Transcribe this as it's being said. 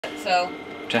So.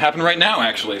 To happen right now,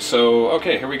 actually. So,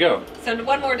 okay, here we go. So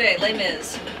one more day, Les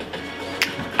Mis.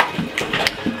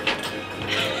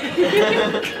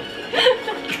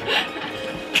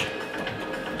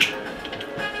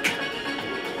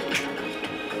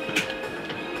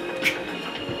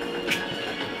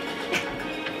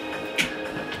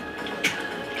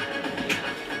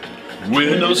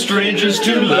 We're no strangers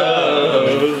to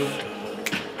love.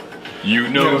 You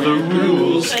know the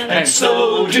rules, and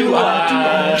so do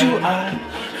I.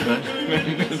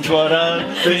 That's what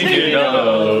I'm thinking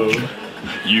of.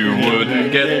 You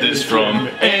wouldn't get this from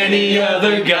any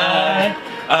other guy.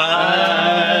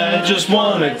 I just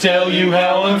wanna tell you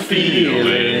how I'm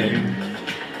feeling.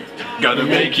 Gotta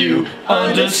make you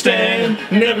understand.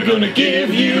 Never gonna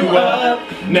give you up.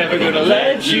 Never gonna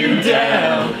let you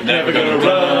down. Never gonna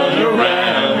run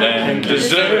around and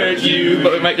desert you.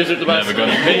 But we might desert the bus. Never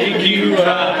gonna make you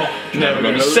cry. Never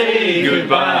gonna say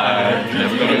goodbye.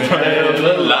 Never gonna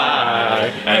tell a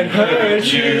lie and hurt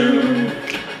you.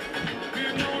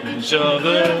 Each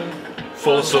other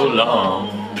for so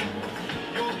long.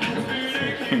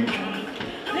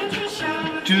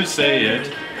 To say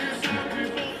it.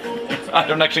 I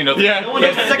don't actually know. Yeah,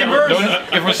 that's the second verse.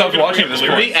 Everyone stopped watching at this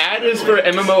point. The ad was for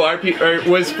MMORP, or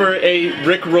was for a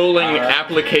Rick rolling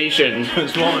application.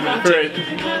 Just wanna For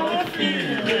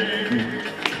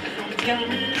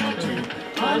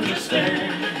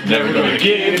never gonna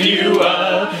give you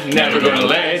up, never gonna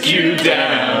let you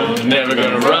down, never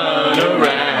gonna run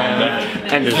around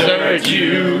and desert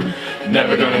you,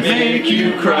 never gonna make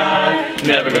you cry,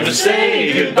 never gonna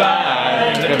say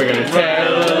goodbye, never gonna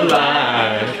tell a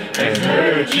lie and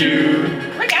hurt you.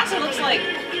 Rick Astley looks like,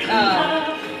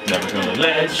 Never gonna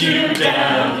let you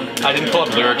down. I didn't pull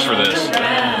up lyrics for this.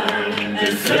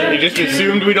 you just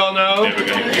assumed we'd all know? Never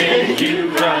gonna make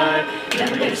you cry,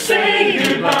 never gonna say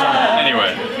goodbye.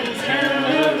 Anyway.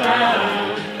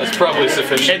 That's probably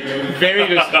sufficient. Very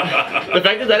the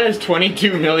fact that that has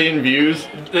 22 million views.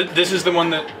 This is the one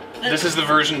that... This is the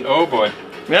version... Oh boy.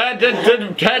 Man,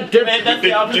 that's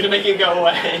the option to make it go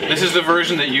away. This is the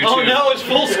version that YouTube... Oh no, it's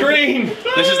full screen!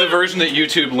 This is the version that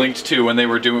YouTube linked to when they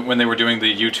were doing the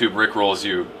YouTube Rick Rolls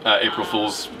You April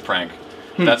Fool's prank.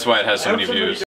 That's why it has so many views.